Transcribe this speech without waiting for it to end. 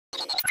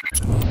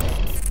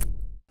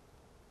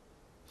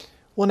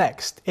Well,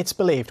 next, it's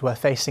believed we're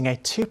facing a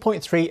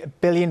 £2.3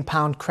 billion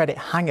credit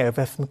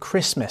hangover from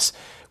Christmas,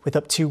 with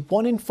up to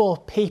 1 in 4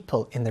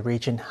 people in the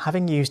region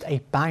having used a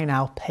buy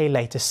now, pay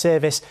later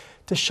service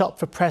to shop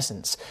for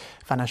presents.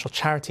 Financial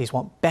charities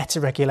want better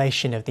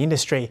regulation of the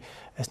industry,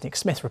 as Nick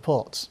Smith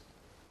reports.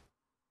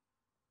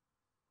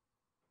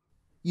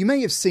 You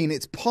may have seen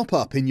it pop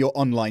up in your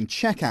online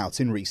checkout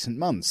in recent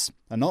months,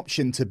 an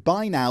option to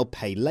buy now,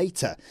 pay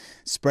later,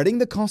 spreading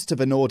the cost of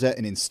an order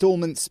in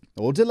instalments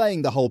or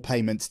delaying the whole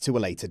payment to a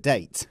later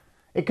date.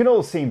 It can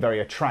all seem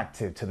very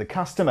attractive to the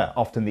customer.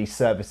 Often these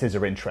services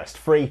are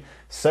interest-free,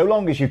 so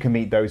long as you can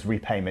meet those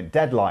repayment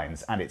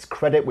deadlines, and it's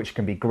credit which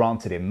can be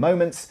granted in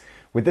moments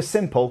with the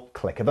simple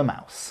click of a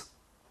mouse.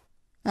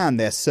 And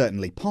they're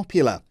certainly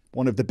popular.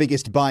 One of the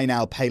biggest buy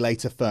now, pay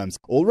later firms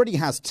already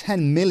has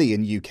 10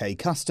 million UK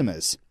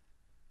customers.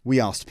 We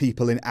asked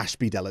people in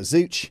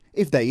Ashby-de-la-Zouch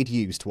if they'd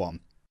used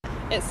one.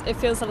 It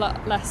feels a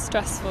lot less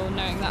stressful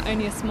knowing that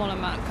only a small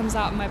amount comes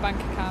out of my bank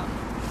account.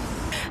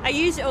 I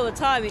use it all the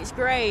time. It's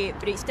great,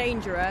 but it's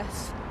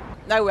dangerous.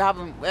 No, we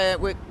haven't.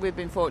 We've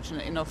been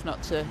fortunate enough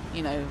not to,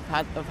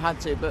 have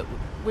had to, but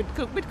we'd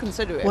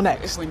consider it. Well,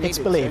 next, if we needed it's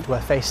believed to.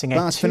 we're facing a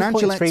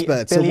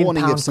 £2.3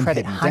 billion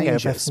credit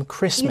hangover from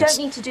Christmas. You don't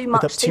need to do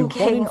much with up to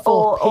thinking 1 in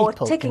 4 or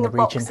people ticking in the of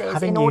region boxes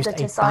having in order used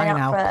to a sign buy up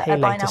now, for pay a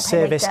buy later now, pay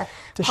service later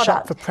to product.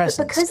 shop for presents.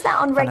 But because they're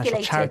Financial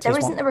unregulated, charities there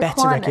isn't want a better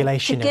requirement to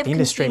regulation of give the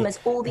industry, consumers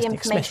all the as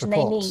Nick Smith information they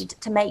reports. need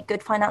to make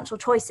good financial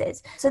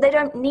choices. So they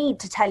don't need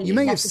to tell you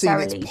may have seen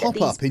necessarily it that pop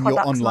these up in your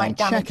products online might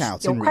damage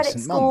checkout your in credit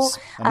recent score, months,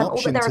 an or that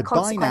option there are to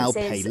buy now,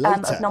 pay consequences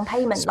later, of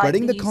non-payment,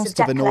 spreading like the the use cost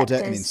of of debt an order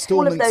in collectors.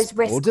 All of those instalments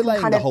risks or can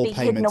delaying kind the of whole be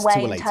hidden payment away to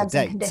a in later terms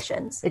and date.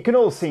 conditions. It can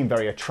all seem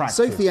very attractive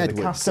Sophie to Edwards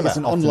the customer. is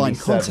an Often online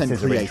these content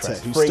services are creator who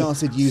interest-free,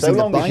 started so using a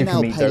long as buy you now,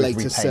 can meet pay those later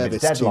repayment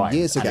service 2 deadlines,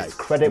 years and ago it's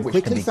credit and which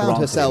can quickly be found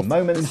granted herself in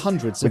moments in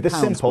hundreds with of the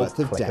pounds simple worth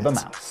of click debt. of a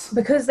mouse.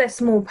 Because they're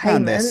small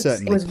And they're payments,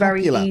 certainly it was very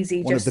popular.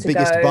 easy One of just the to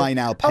biggest go, buy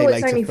now, pay oh, it's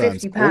later only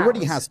firms £50.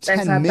 already has Let's 10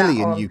 add that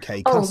million on. UK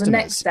Oh, customers. the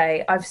next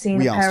day I've seen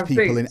We a pair asked of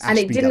people in boots, and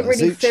it didn't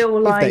really Ashby-de-la-Zouch feel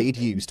if like they'd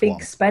used big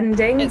one.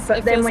 spending. But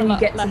It then feels when a you lot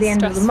get to less the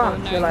end of the stressful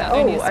month, you're knowing like, that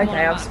only a oh, small okay,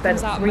 I've amount spent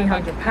comes out of my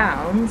bank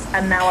 £300,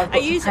 and now I've I got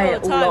to use it pay all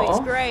it the all time. It's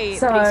off. great,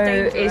 So but it's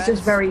dangerous. it's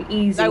just very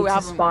easy No, we to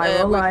haven't.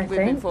 spiral, I We've been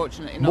think.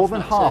 fortunate enough More than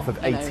not half to,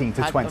 of 18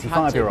 to have had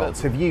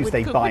 25-year-olds to, have used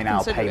a but buy we'd now,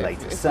 consider pay it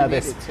later if we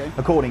service, needed to.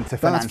 according to But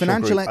financial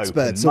group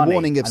experts Open are Money,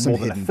 warning of and some more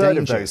than a hidden third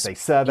of dangers. those they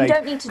surveyed You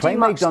don't need to do claim they've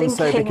much done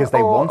so thinking because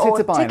they wanted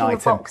to buy an ticking of item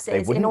they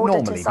boxes wouldn't in order to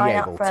normally be sign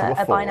up able for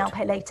to a buy now, afford.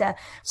 pay later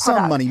Some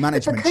product. money But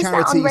management because they're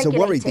charities are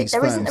worried unregulated, these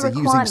there isn't firms a are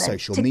using requirement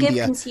social to give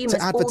media consumers to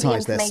all the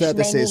advertise their information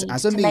they services need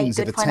as a to make means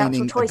of good financial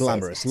attaining a choices.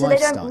 glamorous So they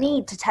don't lifestyle.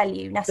 need to tell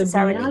you The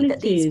necessarily that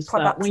reality these is that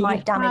products when you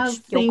might damage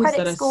have your things that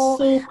credit are score,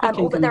 so quick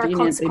or and that there are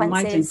convenient, they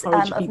might consequences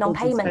encourage of people to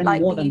non-payment, spend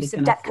like more the than they use of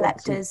can debt afford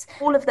to. collectors.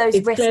 All of those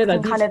It's risks clear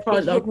can that kind these of be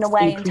hidden products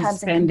away in increase terms and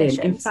spending. In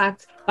conditions.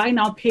 fact, buy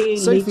now, pay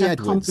Sophie later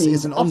Edwards companies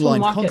is an often online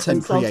market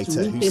content themselves to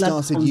creator who retailers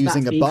started on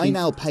using that a buy basis,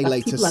 now, pay that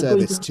later people are going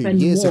to service 2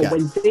 spend years more ago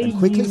when they and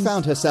quickly use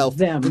found herself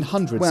them. in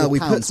hundreds well, of we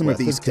pounds put some of worth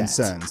these debt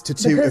concerns to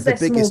two Because of the they're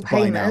small biggest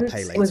buy now, payments,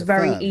 pay it later was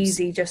very firms.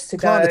 easy just to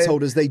Klarna go,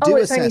 told us they oh, do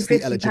it's only assess the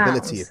 £50.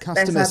 eligibility of Let's add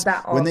customers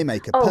that on. when they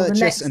make a Oh, the purchase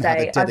next and have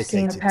day a I've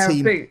seen a dedicated pair of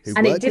team boots, who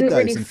and it work with didn't those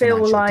really in feel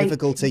financial like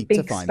difficulty to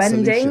big find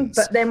spending. solutions.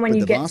 But then when But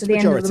you the get vast to the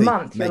end of the majority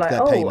month, you're make like,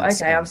 their oh,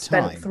 payments okay, on I've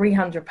spent time.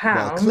 £300,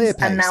 While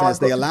ClearPay and now says I've got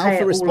they to allow pay for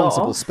it all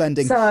responsible off.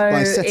 spending So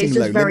by setting it's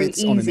low just very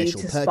limits on easy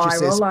initial to purchases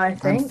spiral, I and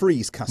think.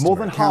 freeze customer More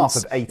than half accounts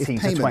of 18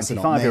 if to payments are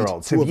not made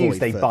 25-year-olds to have avoid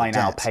used a further buy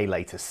now, debt. pay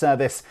later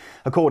service,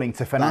 according to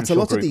But financial a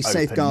lot of group these Open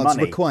safeguards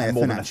Money, require and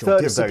more than a financial third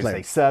of those discipline.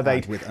 they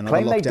surveyed And with another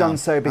claim they've done lockdown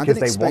so and because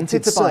an they wanted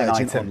expected to buy an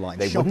surge in item online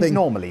they shopping, wouldn't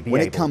normally be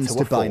when it able comes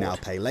to buy afford. now,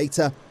 pay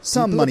later,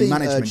 some People are money being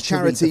management urged to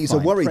read the charities are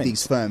fine worried print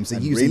these firms are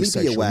and using really be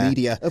social aware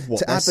media of what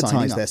to they're signing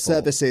advertise up their for.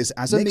 services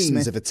as a Nick means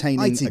Smith, of attaining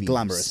a ITV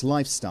glamorous News.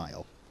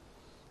 lifestyle.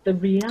 The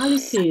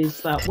reality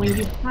is that when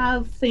you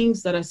have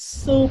things that are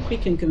so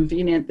quick and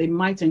convenient, they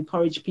might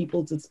encourage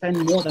people to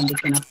spend more than they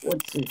can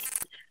afford to.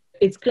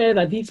 It's clear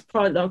that these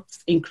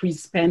products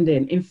increase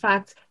spending. In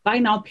fact, buy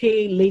now,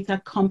 pay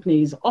later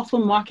companies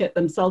often market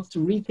themselves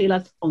to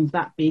retailers on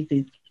that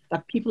basis,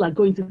 that people are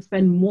going to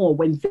spend more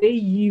when they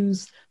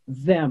use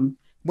them.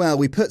 Well,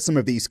 we put some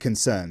of these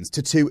concerns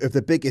to two of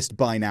the biggest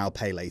buy now,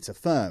 pay later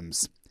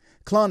firms.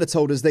 Klarna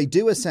told us they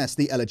do assess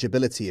the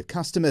eligibility of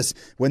customers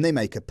when they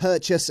make a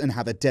purchase and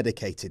have a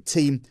dedicated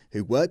team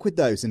who work with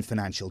those in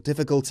financial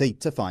difficulty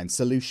to find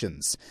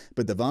solutions.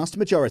 But the vast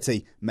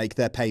majority make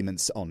their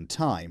payments on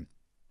time.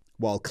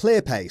 While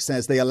ClearPay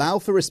says they allow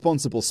for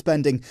responsible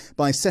spending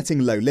by setting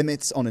low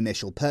limits on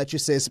initial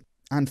purchases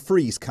and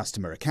freeze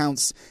customer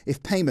accounts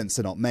if payments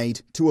are not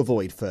made to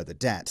avoid further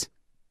debt.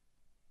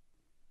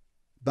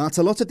 But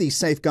a lot of these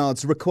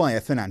safeguards require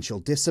financial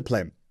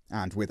discipline.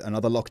 And with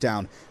another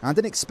lockdown and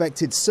an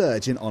expected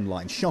surge in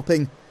online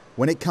shopping,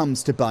 when it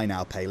comes to buy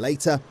now, pay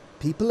later,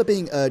 people are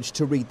being urged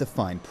to read the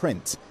fine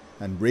print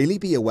and really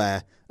be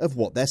aware of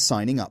what they're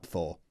signing up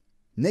for.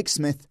 Nick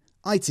Smith,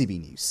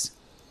 ITV News.